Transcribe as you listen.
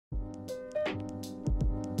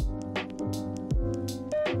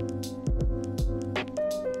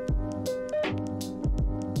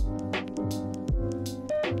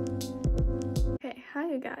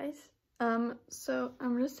you guys. So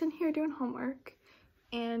I'm just in here doing homework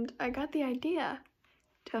and I got the idea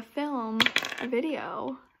to film a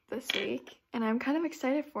video this week and I'm kind of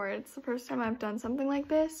excited for it. It's the first time I've done something like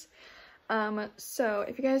this. So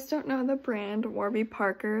if you guys don't know the brand, Warby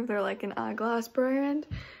Parker, they're like an eyeglass brand.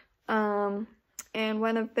 And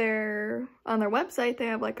on their website, they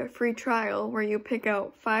have like a free trial where you pick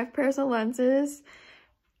out 5 pairs of lenses,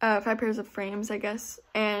 5 pairs of frames, I guess,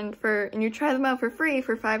 and you try them out for free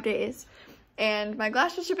for 5 days. And my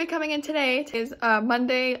glasses should be coming in today. It is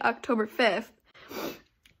Monday, October 5th.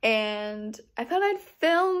 And I thought I'd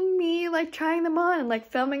film me like trying them on and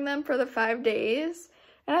like filming them for the 5 days.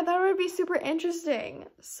 And I thought it would be super interesting.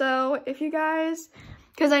 So if you guys,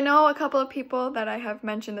 because I know a couple of people that I have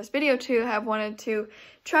mentioned this video to have wanted to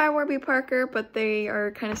try Warby Parker, but they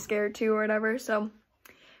are kind of scared to or whatever. So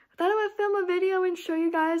I thought I would film a video and show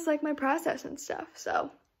you guys like my process and stuff.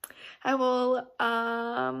 So I will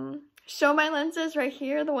show my lenses right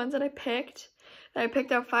here, the ones that I picked. I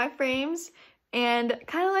picked out 5 frames. And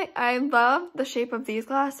kind of like, I love the shape of these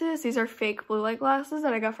glasses. These are fake blue light glasses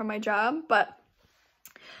that I got from my job, but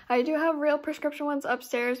I do have real prescription ones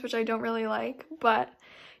upstairs, which I don't really like. But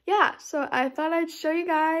yeah, so I thought I'd show you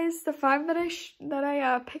guys the 5 that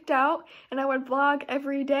I picked out, and I would vlog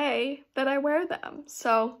every day that I wear them.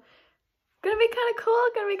 So gonna be kind of cool,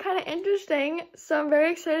 gonna be kind of interesting. So I'm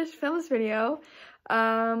very excited to film this video.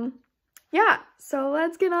 Yeah, so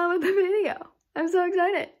let's get on with the video. I'm so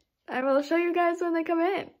excited. I will show you guys when they come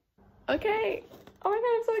in. Okay. Oh my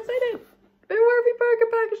god, I'm so excited. My Warby Parker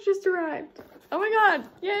package just arrived. Oh my god,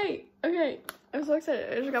 yay. Okay, I'm so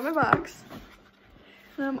excited. I just got my box.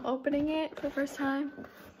 And I'm opening it for the first time.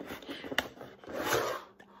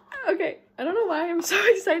 Okay, I don't know why I'm so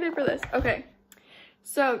excited for this. Okay,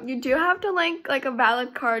 so you do have to link like a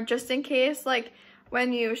valid card just in case, like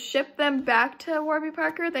when you ship them back to Warby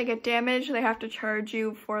Parker, they get damaged. They have to charge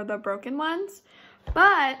you for the broken ones.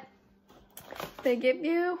 But they give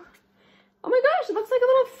you, oh my gosh, it looks like a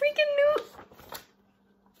little freaking new,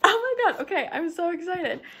 oh my god, okay, I'm so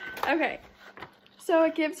excited. Okay, so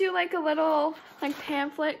it gives you like a little like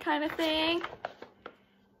pamphlet kind of thing.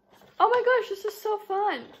 Oh my gosh, this is so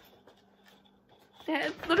fun.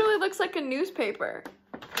 It literally looks like a newspaper.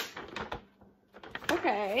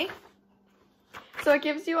 Okay, so it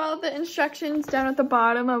gives you all the instructions down at the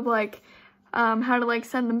bottom of like how to like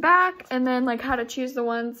send them back, and then like how to choose the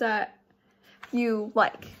ones that you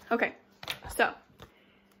like. Okay, so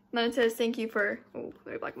then it says thank you for, oh,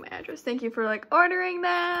 let me block my address. Thank you for like ordering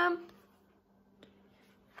them.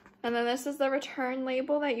 And then this is the return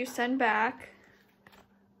label that you send back.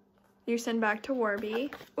 You send back to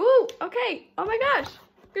Warby. Ooh, okay. Oh my gosh.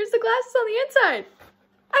 Here's the glasses on the inside.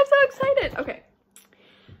 I'm so excited. Okay.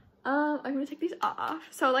 I'm gonna take these off.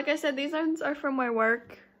 So like I said, these ones are from my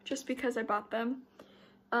work just because I bought them.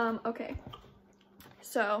 Okay.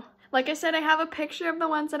 So like I said, I have a picture of the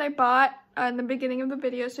ones that I bought in the beginning of the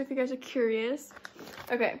video, so if you guys are curious.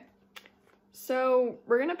 Okay, so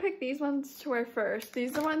we're gonna pick these ones to wear first.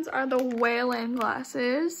 These ones are the Whalen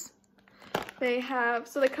glasses. They have,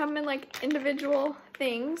 so they come in like individual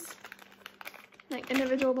things, like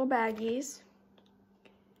individual little baggies.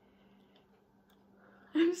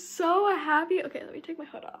 I'm so happy. Okay, let me take my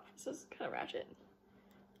hood off. This is kind of ratchet.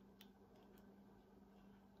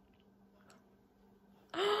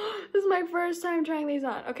 This is my first time trying these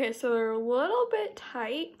on. Okay, so they're a little bit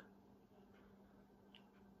tight.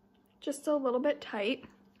 Just a little bit tight.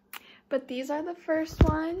 But these are the first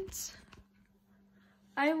ones.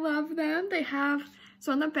 I love them. They have,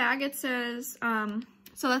 so on the bag it says,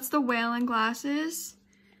 so that's the Whalen glasses.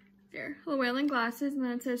 There, the Whalen glasses, and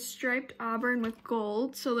then it says striped auburn with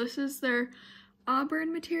gold. So this is their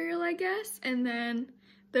auburn material, I guess. And then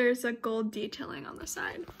there's a gold detailing on the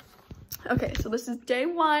side. Okay, so this is day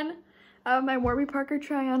 1 of my Warby Parker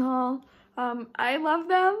try-on haul. I love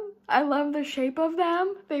them. I love the shape of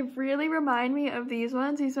them. They really remind me of these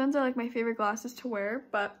ones. These ones are like my favorite glasses to wear,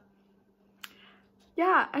 but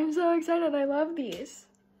yeah, I'm so excited. I love these.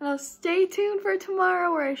 And I'll stay tuned for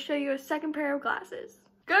tomorrow where I show you a second pair of glasses.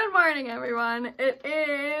 Good morning, everyone. It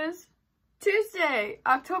is Tuesday,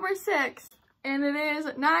 October 6th, and it is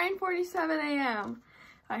 9:47 a.m.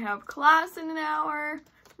 I have class in an hour.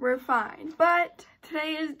 We're fine. But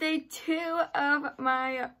today is day 2 of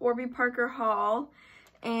my Warby Parker haul.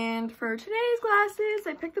 And for today's glasses,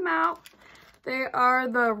 I picked them out. They are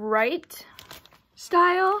the right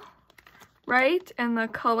style, right? And the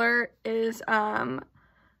color is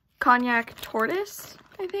cognac tortoise,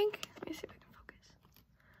 I think. Let me see if I can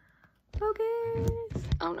focus. Focus.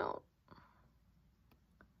 Oh no.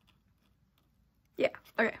 Yeah,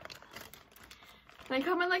 okay. They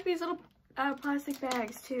come in like these little plastic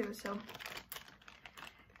bags too, so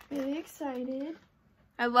really excited.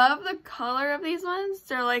 I love the color of these ones.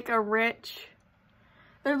 They're like a rich,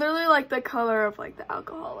 they're literally like the color of like the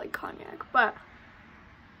alcohol, like cognac, but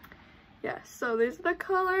yeah, so these are the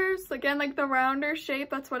colors. Again, like the rounder shape,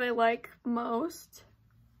 that's what I like most.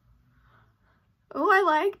 Oh, I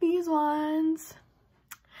like these ones.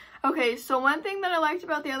 Okay, so one thing that I liked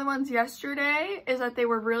about the other ones yesterday is that they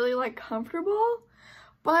were really like comfortable,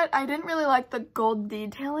 but I didn't really like the gold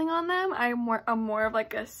detailing on them. I'm more of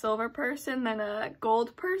like a silver person than a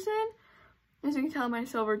gold person. As you can tell, my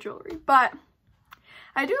silver jewelry, but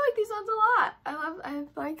I do like these ones a lot.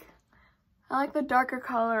 I like the darker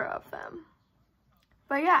color of them.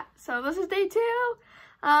 But yeah, so this is day 2.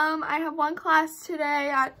 I have one class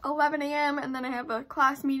today at 11 a.m. and then I have a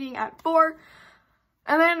class meeting at 4.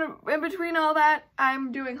 And then in between all that,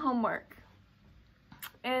 I'm doing homework.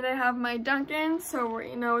 And I have my Dunkin', so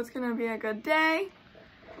you know it's gonna be a good day.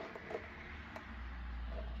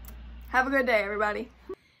 Have a good day, everybody.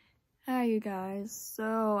 Hi, you guys.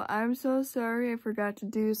 So I'm so sorry I forgot to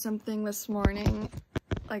do something this morning,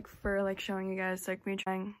 like for like showing you guys like me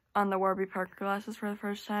trying on the Warby Parker glasses for the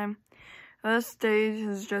first time. This day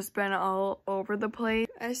has just been all over the place.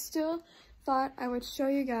 I still thought I would show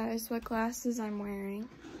you guys what glasses I'm wearing.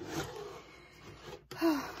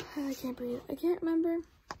 I can't breathe. I can't remember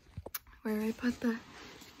where I put the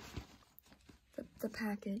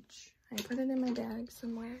package. I put it in my bag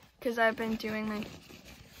somewhere because I've been doing my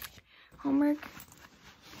homework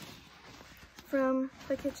from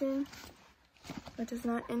the kitchen, which is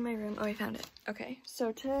not in my room. Oh, I found it. Okay,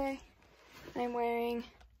 so today I'm wearing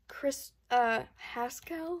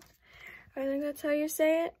Haskell. I think that's how you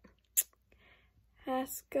say it.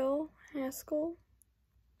 Haskell,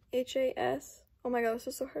 H-A-S. Oh my god, this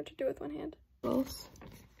is so hard to do with one hand.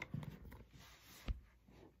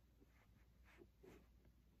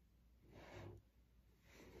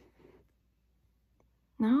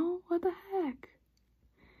 No, what the heck?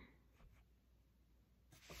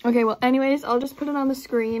 Okay, well, anyways, I'll just put it on the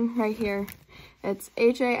screen right here. It's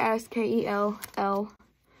H-A-S-K-E-L-L.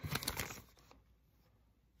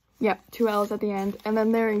 Yep, 2 L's at the end. And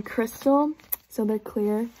then they're in crystal, so they're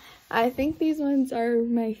clear. I think these ones are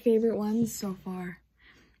my favorite ones so far.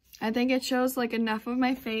 I think it shows like enough of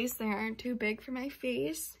my face. They aren't too big for my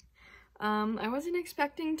face. I wasn't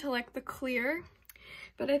expecting to like the clear,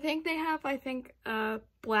 but I think they have, a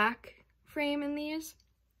black frame in these.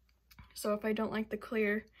 So if I don't like the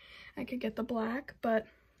clear, I could get the black, but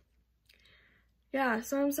yeah,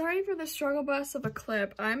 so I'm sorry for the struggle bus of a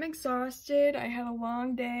clip. I'm exhausted. I had a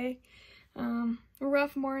long day, a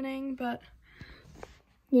rough morning, but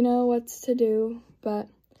you know what's to do. But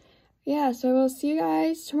yeah, so I will see you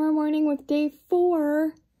guys tomorrow morning with day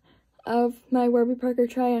 4 of my Warby Parker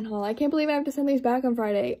try-on haul. I can't believe I have to send these back on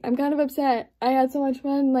Friday. I'm kind of upset. I had so much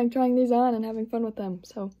fun like trying these on and having fun with them.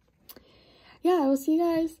 So yeah, I will see you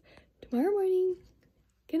guys tomorrow morning.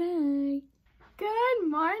 Good night. Good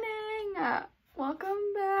morning.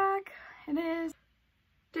 Welcome back. It is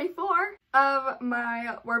day 4 of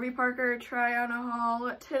my Warby Parker try-on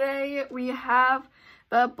haul. Today we have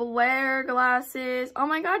the Blair glasses. Oh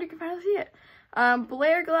my god, you can finally see it.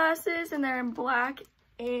 Blair glasses, and they're in black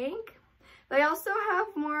ink. They also have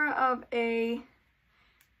more of a,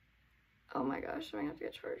 oh my gosh, I have to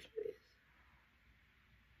get charged for these.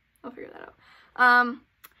 I'll figure that out.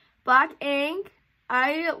 Black ink.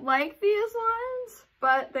 I like these ones,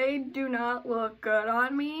 but they do not look good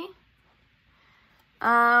on me.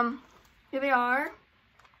 Here they are.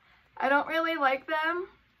 I don't really like them.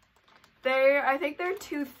 I think they're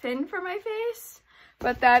too thin for my face,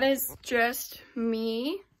 but that is just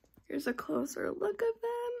me. Here's a closer look of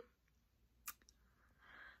them.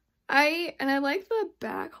 I like the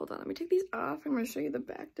back. Hold on, let me take these off. I'm gonna show you the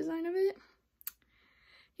back design of it.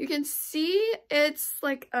 You can see it's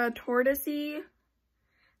like a tortoisey,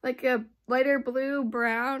 like a lighter blue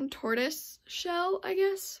brown tortoise shell, I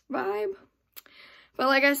guess, vibe. But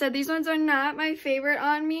like I said, these ones are not my favorite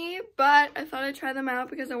on me, but I thought I'd try them out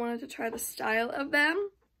because I wanted to try the style of them.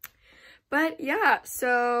 But yeah,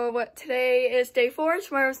 so today is day 4,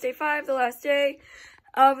 tomorrow's day 5, the last day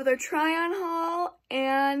of the try-on haul.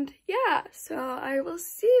 And yeah, so I will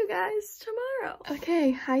see you guys tomorrow.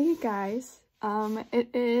 Okay, hi you guys.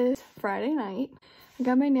 It is Friday night. I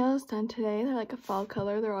got my nails done today. They're like a fall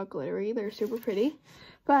color. They're all glittery. They're super pretty.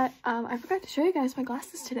 But I forgot to show you guys my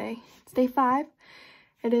glasses today. It's day 5.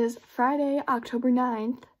 It is Friday, October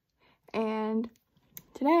 9th. And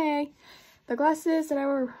today, the glasses that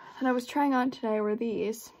I was trying on today were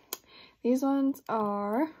these. These ones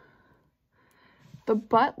are the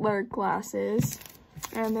Butler glasses.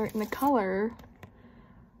 and they're in the color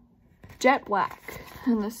jet black,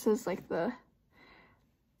 and this is like the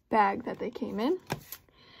bag that they came in.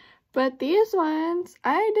 But these ones,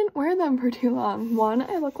 I didn't wear them for too long. One,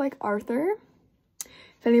 I look like Arthur.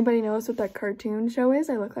 If anybody knows what that cartoon show is,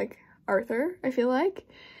 I look like Arthur, I feel like.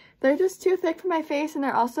 They're just too thick for my face, and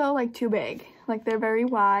they're also like too big. Like, they're very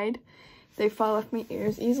wide. They fall off my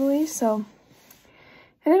ears easily, so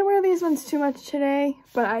I didn't wear these ones too much today,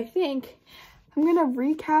 but I think I'm gonna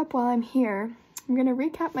recap while I'm here. I'm gonna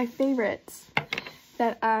recap my favorites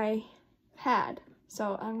that I had.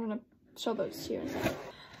 So I'm gonna show those to you in a second.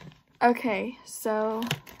 Okay, so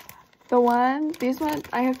these ones,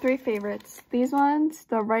 I have 3 favorites. These ones,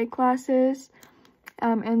 the Wright glasses,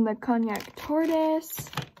 and the Cognac Tortoise.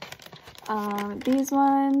 These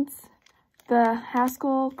ones, the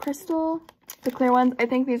Haskell Crystal, the clear ones. I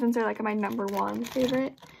think these ones are like my #1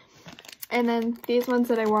 favorite. And then these ones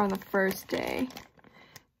that I wore on the first day,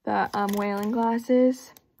 the whaling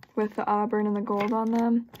glasses with the auburn and the gold on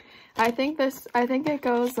them. I think it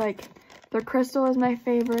goes like the crystal is my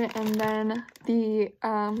favorite, and then the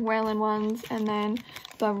whaling ones, and then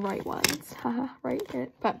the Wright ones. Haha, right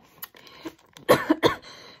it. But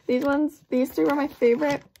these 3 were my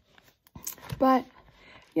favorite. But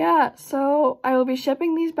yeah, so I will be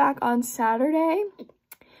shipping these back on Saturday.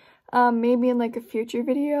 Maybe in like a future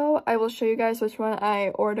video, I will show you guys which one I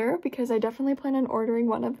order, because I definitely plan on ordering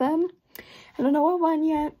one of them. I don't know what one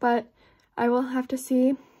yet, but I will have to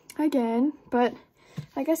see again. But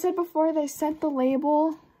like I said before, they sent the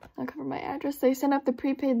label. I'll cover my address. They sent up the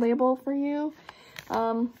prepaid label for you.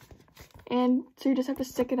 And so you just have to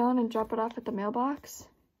stick it on and drop it off at the mailbox.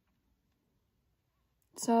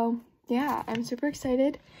 So yeah, I'm super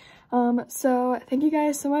excited. So thank you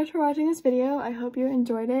guys so much for watching this video. I hope you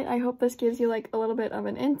enjoyed it. I hope this gives you like a little bit of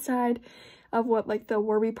an inside of what like the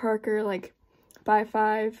Warby Parker like buy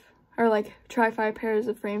 5 or like try 5 pairs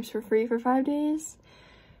of frames for free for 5 days.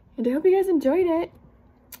 And I hope you guys enjoyed it.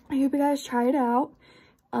 I hope you guys try it out.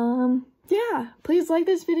 Yeah, please like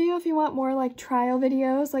this video if you want more like trial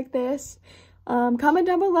videos like this. Comment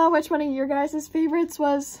down below which one of your guys' favorites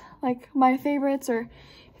was like my favorites, or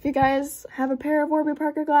if you guys have a pair of Warby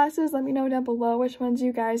Parker glasses, let me know down below which ones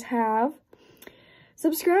you guys have.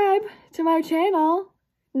 Subscribe to my channel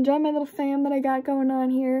and join my little fam that I got going on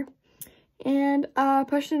here. And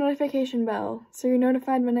push the notification bell so you're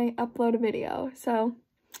notified when I upload a video. So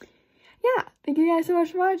yeah, thank you guys so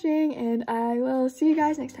much for watching, and I will see you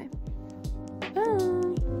guys next time. Bye!